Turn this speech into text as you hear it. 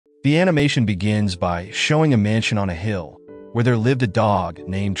The animation begins by showing a mansion on a hill where there lived a dog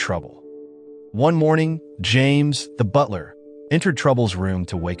named Trouble. One morning, James, the butler, entered Trouble's room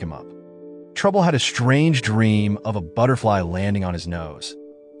to wake him up. Trouble had a strange dream of a butterfly landing on his nose,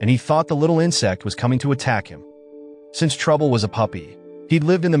 and he thought the little insect was coming to attack him. Since Trouble was a puppy, he'd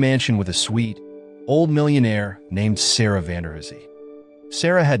lived in the mansion with a sweet, old millionaire named Sarah Vanderhoosie.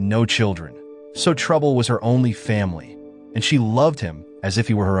 Sarah had no children, so Trouble was her only family, and she loved him as if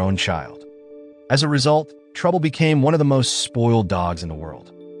he were her own child. As a result, Trouble became one of the most spoiled dogs in the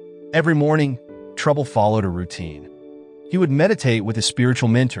world. Every morning, Trouble followed a routine. He would meditate with his spiritual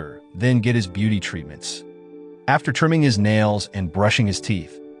mentor, then get his beauty treatments. After trimming his nails and brushing his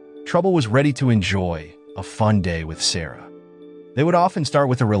teeth, Trouble was ready to enjoy a fun day with Sarah. They would often start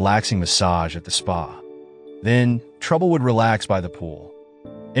with a relaxing massage at the spa. Then, Trouble would relax by the pool.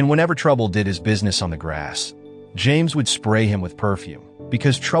 And whenever Trouble did his business on the grass, James would spray him with perfume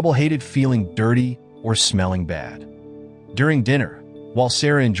because Trouble hated feeling dirty or smelling bad. During dinner, while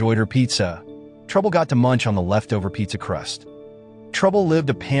Sarah enjoyed her pizza, Trouble got to munch on the leftover pizza crust. Trouble lived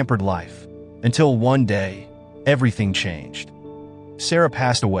a pampered life until one day, everything changed. Sarah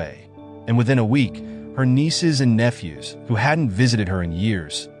passed away, and within a week, her nieces and nephews, who hadn't visited her in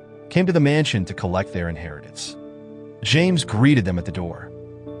years, came to the mansion to collect their inheritance. James greeted them at the door.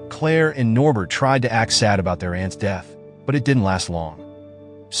 Claire and Norbert tried to act sad about their aunt's death, but it didn't last long.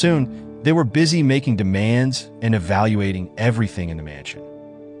 Soon, they were busy making demands and evaluating everything in the mansion.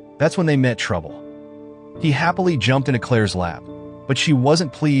 That's when they met Trouble. He happily jumped into Claire's lap, but she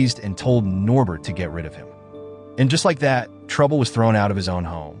wasn't pleased and told Norbert to get rid of him. And just like that, Trouble was thrown out of his own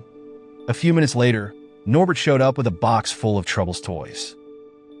home. A few minutes later, Norbert showed up with a box full of Trouble's toys.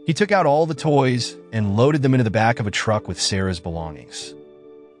 He took out all the toys and loaded them into the back of a truck with Sarah's belongings.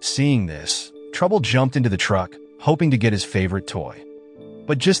 Seeing this, Trouble jumped into the truck, hoping to get his favorite toy.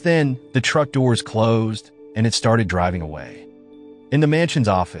 But just then, the truck doors closed and it started driving away. In the mansion's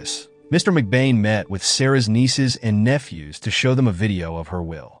office, Mr. McBain met with Sarah's nieces and nephews to show them a video of her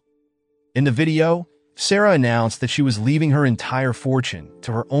will. In the video, Sarah announced that she was leaving her entire fortune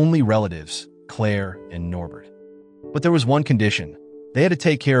to her only relatives, Claire and Norbert. But there was one condition. They had to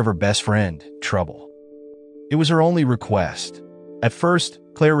take care of her best friend, Trouble. It was her only request. At first,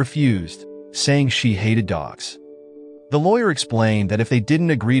 Claire refused, saying she hated dogs. The lawyer explained that if they didn't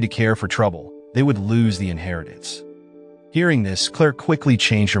agree to care for Trouble, they would lose the inheritance. Hearing this, Claire quickly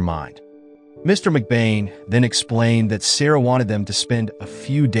changed her mind. Mr. McBain then explained that Sarah wanted them to spend a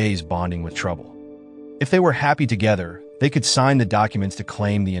few days bonding with Trouble. If they were happy together, they could sign the documents to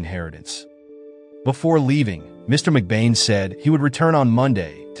claim the inheritance. Before leaving, Mr. McBain said he would return on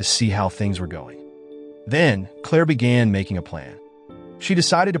Monday to see how things were going. Then, Claire began making a plan. She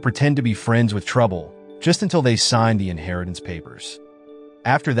decided to pretend to be friends with Trouble just until they signed the inheritance papers.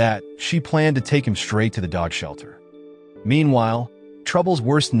 After that, she planned to take him straight to the dog shelter. Meanwhile, Trouble's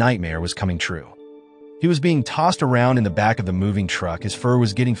worst nightmare was coming true. He was being tossed around in the back of the moving truck, his fur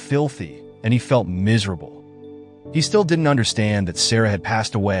was getting filthy, and he felt miserable. He still didn't understand that Sarah had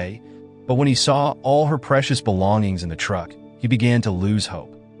passed away, but when he saw all her precious belongings in the truck, he began to lose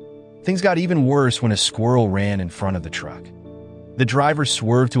hope. Things got even worse when a squirrel ran in front of the truck. The driver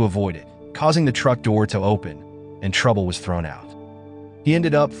swerved to avoid it, causing the truck door to open, and Trouble was thrown out. He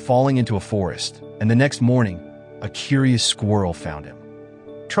ended up falling into a forest, and the next morning, a curious squirrel found him.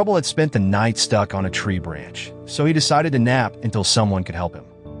 Trouble had spent the night stuck on a tree branch, so he decided to nap until someone could help him.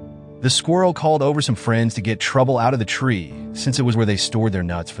 The squirrel called over some friends to get Trouble out of the tree, since it was where they stored their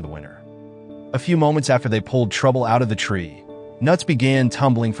nuts for the winter. A few moments after they pulled Trouble out of the tree, nuts began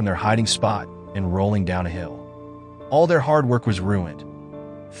tumbling from their hiding spot and rolling down a hill. All their hard work was ruined.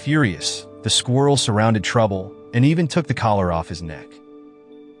 Furious, the squirrel surrounded Trouble and even took the collar off his neck.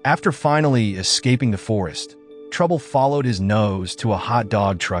 After finally escaping the forest, Trouble followed his nose to a hot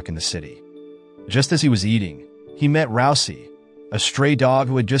dog truck in the city. Just as he was eating, he met Rousey, a stray dog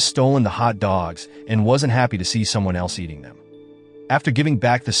who had just stolen the hot dogs and wasn't happy to see someone else eating them. After giving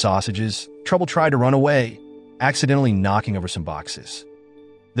back the sausages, Trouble tried to run away, accidentally knocking over some boxes.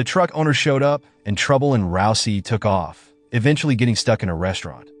 The truck owner showed up, and Trouble and Rousey took off, eventually getting stuck in a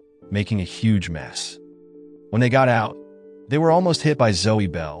restaurant, making a huge mess. When they got out, they were almost hit by Zoe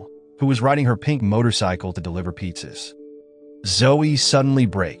Bell, who was riding her pink motorcycle to deliver pizzas. Zoe suddenly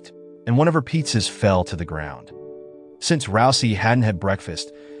braked, and one of her pizzas fell to the ground. Since Rousey hadn't had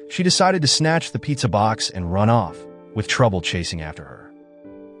breakfast, she decided to snatch the pizza box and run off, with Trouble chasing after her.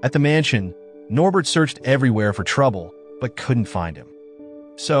 At the mansion, Norbert searched everywhere for Trouble, but couldn't find him.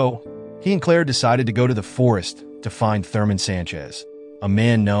 So, he and Claire decided to go to the forest to find Thurman Sanchez, a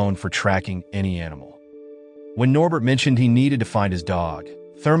man known for tracking any animal. When Norbert mentioned he needed to find his dog,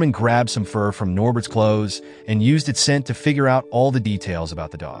 Thurman grabbed some fur from Norbert's clothes and used its scent to figure out all the details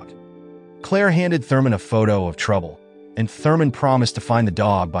about the dog. Claire handed Thurman a photo of Trouble, and Thurman promised to find the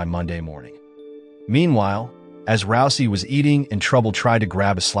dog by Monday morning. Meanwhile, as Rousey was eating and Trouble tried to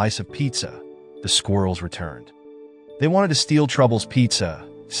grab a slice of pizza, the squirrels returned. They wanted to steal Trouble's pizza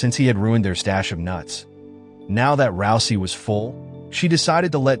since he had ruined their stash of nuts. Now that Rousey was full, she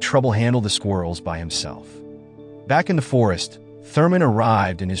decided to let Trouble handle the squirrels by himself. Back in the forest, Thurman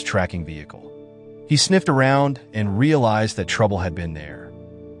arrived in his tracking vehicle. He sniffed around and realized that Trouble had been there.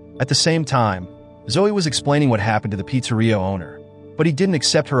 At the same time, Zoe was explaining what happened to the pizzeria owner, but he didn't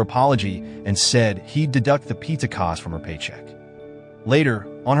accept her apology and said he'd deduct the pizza cost from her paycheck. Later,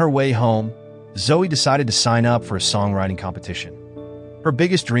 on her way home, Zoe decided to sign up for a songwriting competition. Her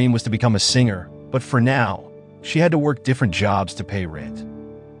biggest dream was to become a singer, but for now, she had to work different jobs to pay rent.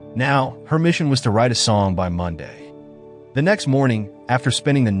 Now, her mission was to write a song by Monday. The next morning, after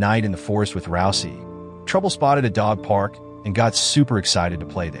spending the night in the forest with Rousey, Trouble spotted a dog park and got super excited to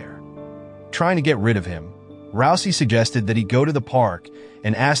play there. Trying to get rid of him, Rousey suggested that he go to the park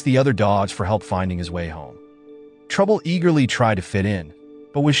and ask the other dogs for help finding his way home. Trouble eagerly tried to fit in,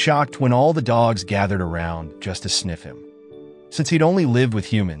 but was shocked when all the dogs gathered around just to sniff him. Since he'd only lived with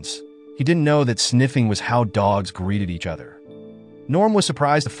humans, he didn't know that sniffing was how dogs greeted each other. Norm was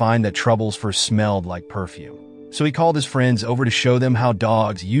surprised to find that Trouble's fur smelled like perfume, so he called his friends over to show them how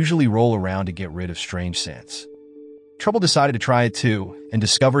dogs usually roll around to get rid of strange scents. Trouble decided to try it too, and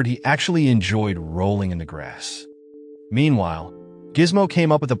discovered he actually enjoyed rolling in the grass. Meanwhile, Gizmo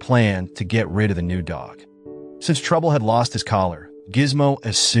came up with a plan to get rid of the new dog. Since Trouble had lost his collar, Gizmo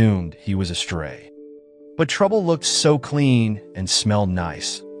assumed he was a stray. But Trouble looked so clean and smelled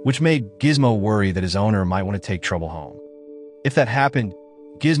nice, which made Gizmo worry that his owner might want to take Trouble home. If that happened,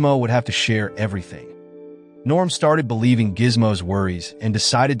 Gizmo would have to share everything. Norm started believing Gizmo's worries and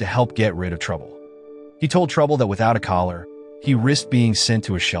decided to help get rid of Trouble. He told Trouble that without a collar, he risked being sent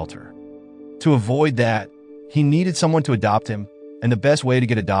to a shelter. To avoid that, he needed someone to adopt him, and the best way to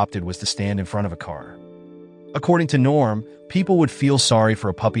get adopted was to stand in front of a car. According to Norm, people would feel sorry for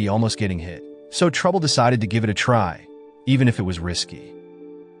a puppy almost getting hit, so Trouble decided to give it a try, even if it was risky.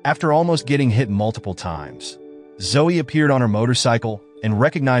 After almost getting hit multiple times, Zoe appeared on her motorcycle and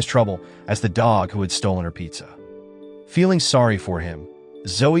recognized Trouble as the dog who had stolen her pizza. Feeling sorry for him,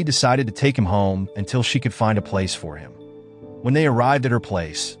 Zoe decided to take him home until she could find a place for him. When they arrived at her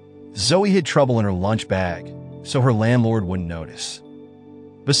place, Zoe hid Trouble in her lunch bag so her landlord wouldn't notice.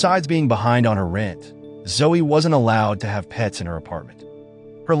 Besides being behind on her rent, Zoe wasn't allowed to have pets in her apartment.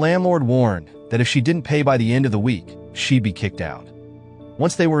 Her landlord warned that if she didn't pay by the end of the week, she'd be kicked out.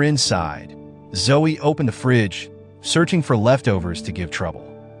 Once they were inside, Zoe opened the fridge, searching for leftovers to give Trouble.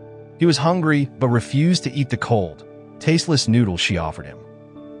 He was hungry but refused to eat the cold, tasteless noodles she offered him.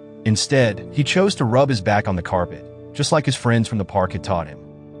 Instead, he chose to rub his back on the carpet, just like his friends from the park had taught him.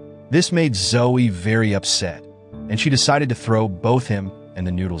 This made Zoe very upset, and she decided to throw both him and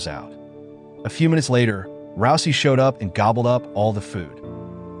the noodles out. A few minutes later, Rousey showed up and gobbled up all the food.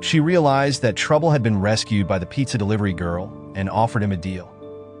 She realized that Trouble had been rescued by the pizza delivery girl and offered him a deal.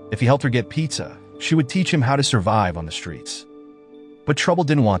 If he helped her get pizza, she would teach him how to survive on the streets. But Trouble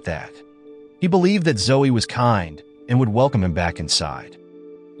didn't want that. He believed that Zoe was kind and would welcome him back inside.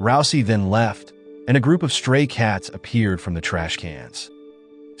 Rousey then left, and a group of stray cats appeared from the trash cans.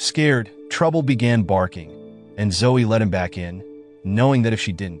 Scared, Trouble began barking, and Zoe let him back in, knowing that if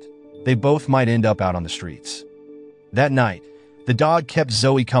she didn't, they both might end up out on the streets. That night, the dog kept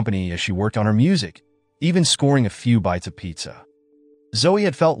Zoe company as she worked on her music, even scoring a few bites of pizza. Zoe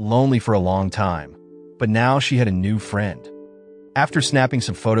had felt lonely for a long time, but now she had a new friend. After snapping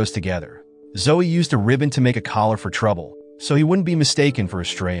some photos together, Zoe used a ribbon to make a collar for Trouble, so he wouldn't be mistaken for a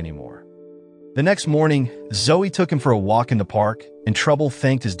stray anymore. The next morning, Zoe took him for a walk in the park, and Trouble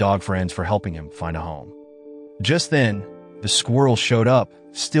thanked his dog friends for helping him find a home. Just then, the squirrels showed up,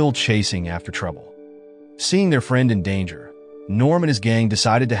 still chasing after Trouble. Seeing their friend in danger, Norm and his gang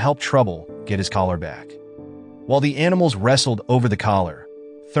decided to help Trouble get his collar back. While the animals wrestled over the collar,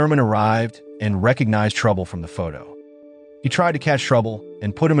 Thurman arrived and recognized Trouble from the photo. He tried to catch Trouble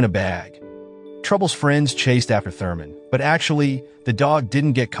and put him in a bag. Trouble's friends chased after Thurman, but actually, the dog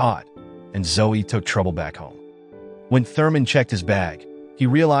didn't get caught, and Zoe took Trouble back home. When Thurman checked his bag, he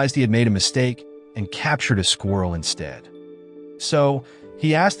realized he had made a mistake and captured a squirrel instead. So,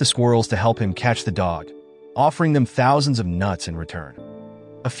 he asked the squirrels to help him catch the dog, offering them thousands of nuts in return.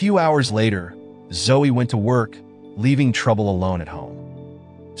 A few hours later, Zoe went to work, leaving Trouble alone at home.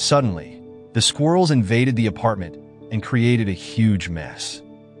 Suddenly, the squirrels invaded the apartment and created a huge mess.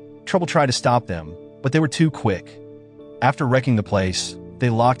 Trouble tried to stop them, but they were too quick. After wrecking the place, they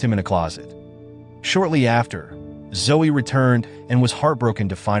locked him in a closet. Shortly after, Zoe returned and was heartbroken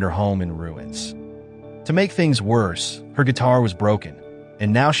to find her home in ruins. To make things worse, her guitar was broken,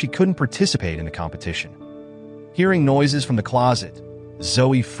 and now she couldn't participate in the competition. Hearing noises from the closet,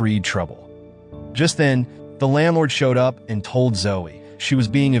 Zoe freed Trouble. Just then, the landlord showed up and told Zoe she was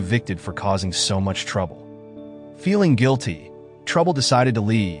being evicted for causing so much trouble. Feeling guilty, Trouble decided to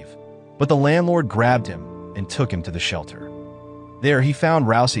leave, but the landlord grabbed him and took him to the shelter. There, he found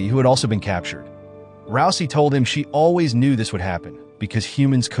Rousey, who had also been captured. Rousey told him she always knew this would happen because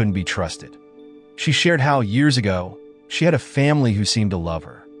humans couldn't be trusted. She shared how, years ago, she had a family who seemed to love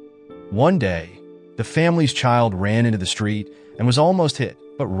her. One day, the family's child ran into the street and was almost hit,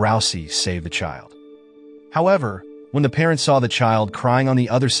 but Rousey saved the child. However, when the parents saw the child crying on the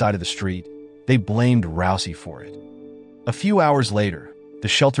other side of the street, they blamed Rousey for it. A few hours later, the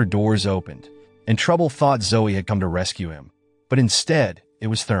shelter doors opened, and Trouble thought Zoe had come to rescue him, but instead, it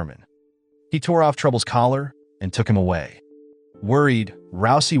was Thurman. He tore off Trouble's collar and took him away. Worried,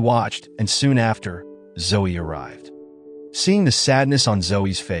 Rousey watched, and soon after, Zoe arrived. Seeing the sadness on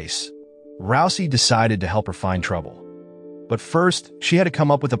Zoe's face, Rousey decided to help her find Trouble. But first, she had to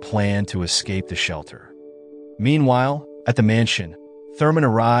come up with a plan to escape the shelter. Meanwhile, at the mansion, Thurman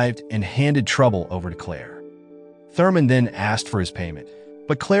arrived and handed Trouble over to Claire. Thurman then asked for his payment,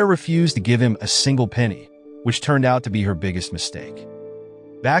 but Claire refused to give him a single penny, which turned out to be her biggest mistake.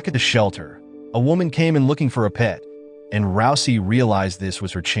 Back at the shelter, a woman came in looking for a pet, and Rousey realized this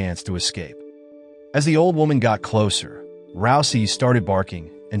was her chance to escape. As the old woman got closer, Rousey started barking,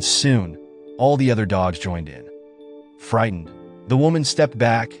 and soon, all the other dogs joined in. Frightened, the woman stepped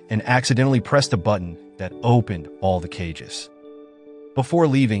back and accidentally pressed a button that opened all the cages. Before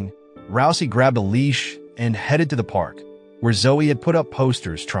leaving, Rousey grabbed a leash and headed to the park, where Zoe had put up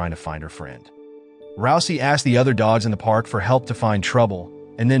posters trying to find her friend. Rousey asked the other dogs in the park for help to find Trouble,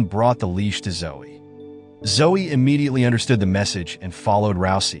 and then brought the leash to Zoe. Zoe immediately understood the message and followed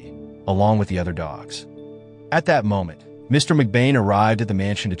Rousey, along with the other dogs. At that moment, Mr. McBain arrived at the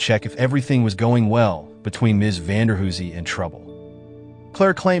mansion to check if everything was going well between Ms. Vanderhoozy and Trouble.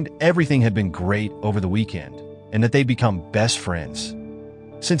 Claire claimed everything had been great over the weekend, and that they'd become best friends.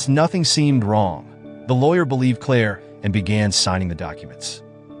 Since nothing seemed wrong, the lawyer believed Claire and began signing the documents.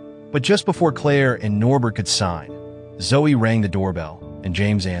 But just before Claire and Norbert could sign, Zoe rang the doorbell, and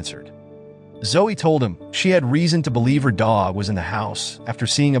James answered. Zoe told him she had reason to believe her dog was in the house after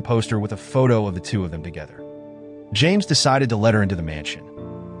seeing a poster with a photo of the two of them together. James decided to let her into the mansion.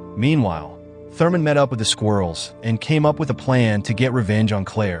 Meanwhile, Thurman met up with the squirrels and came up with a plan to get revenge on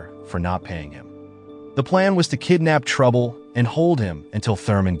Claire for not paying him. The plan was to kidnap Trouble and hold him until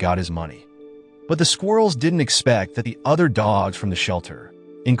Thurman got his money. But the squirrels didn't expect that the other dogs from the shelter,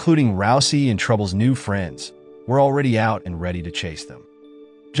 including Rousey and Trouble's new friends, were already out and ready to chase them.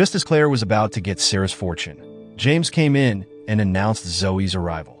 Just as Claire was about to get Sarah's fortune, James came in and announced Zoe's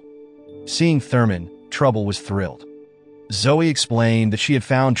arrival. Seeing Thurman, Trouble was thrilled. Zoe explained that she had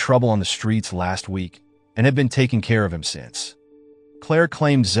found Trouble on the streets last week and had been taking care of him since. Claire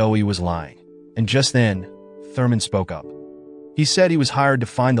claimed Zoe was lying, and just then, Thurman spoke up. He said he was hired to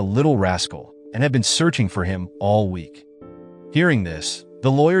find the little rascal and had been searching for him all week. Hearing this,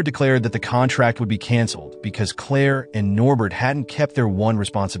 the lawyer declared that the contract would be canceled because Claire and Norbert hadn't kept their one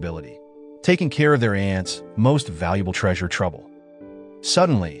responsibility, taking care of their aunt's most valuable treasure, Trouble.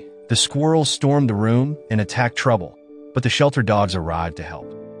 Suddenly, the squirrels stormed the room and attacked Trouble, but the shelter dogs arrived to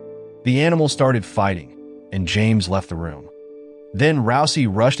help. The animals started fighting, and James left the room. Then Rousey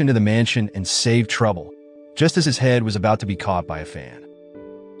rushed into the mansion and saved Trouble, just as his head was about to be caught by a fan.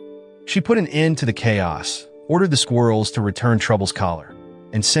 She put an end to the chaos, ordered the squirrels to return Trouble's collar,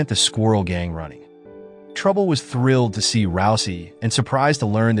 and sent the squirrel gang running. Trouble was thrilled to see Rousey and surprised to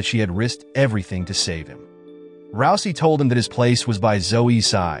learn that she had risked everything to save him. Rousey told him that his place was by Zoe's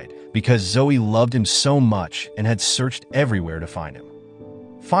side because Zoe loved him so much and had searched everywhere to find him.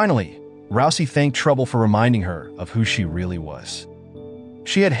 Finally, Rousey thanked Trouble for reminding her of who she really was.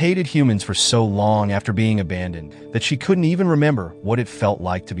 She had hated humans for so long after being abandoned that she couldn't even remember what it felt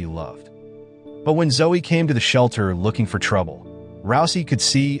like to be loved. But when Zoe came to the shelter looking for Trouble, Rousey could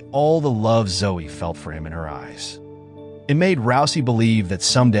see all the love Zoe felt for him in her eyes. It made Rousey believe that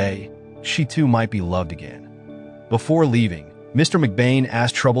someday she too might be loved again. Before leaving, Mr. McBain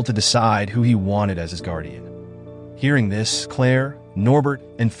asked Trouble to decide who he wanted as his guardian. Hearing this, Claire, Norbert,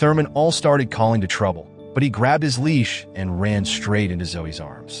 and Thurman all started calling to Trouble, but he grabbed his leash and ran straight into Zoe's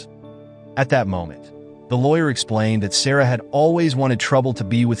arms. At that moment, the lawyer explained that Sarah had always wanted Trouble to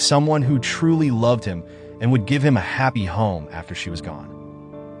be with someone who truly loved him and would give him a happy home after she was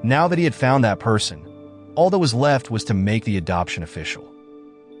gone. Now that he had found that person, all that was left was to make the adoption official.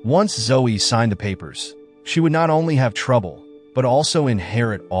 Once Zoe signed the papers, she would not only have Trouble, but also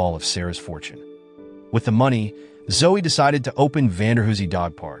inherit all of Sarah's fortune. With the money, Zoe decided to open Vanderhoosie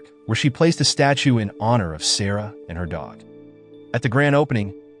Dog Park, where she placed a statue in honor of Sarah and her dog. At the grand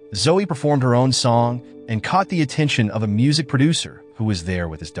opening, Zoe performed her own song and caught the attention of a music producer who was there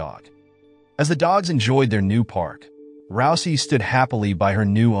with his dog. As the dogs enjoyed their new park, Rousey stood happily by her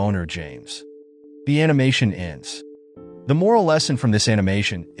new owner, James. The animation ends. The moral lesson from this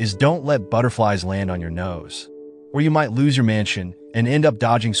animation is don't let butterflies land on your nose, or you might lose your mansion and end up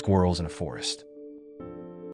dodging squirrels in a forest.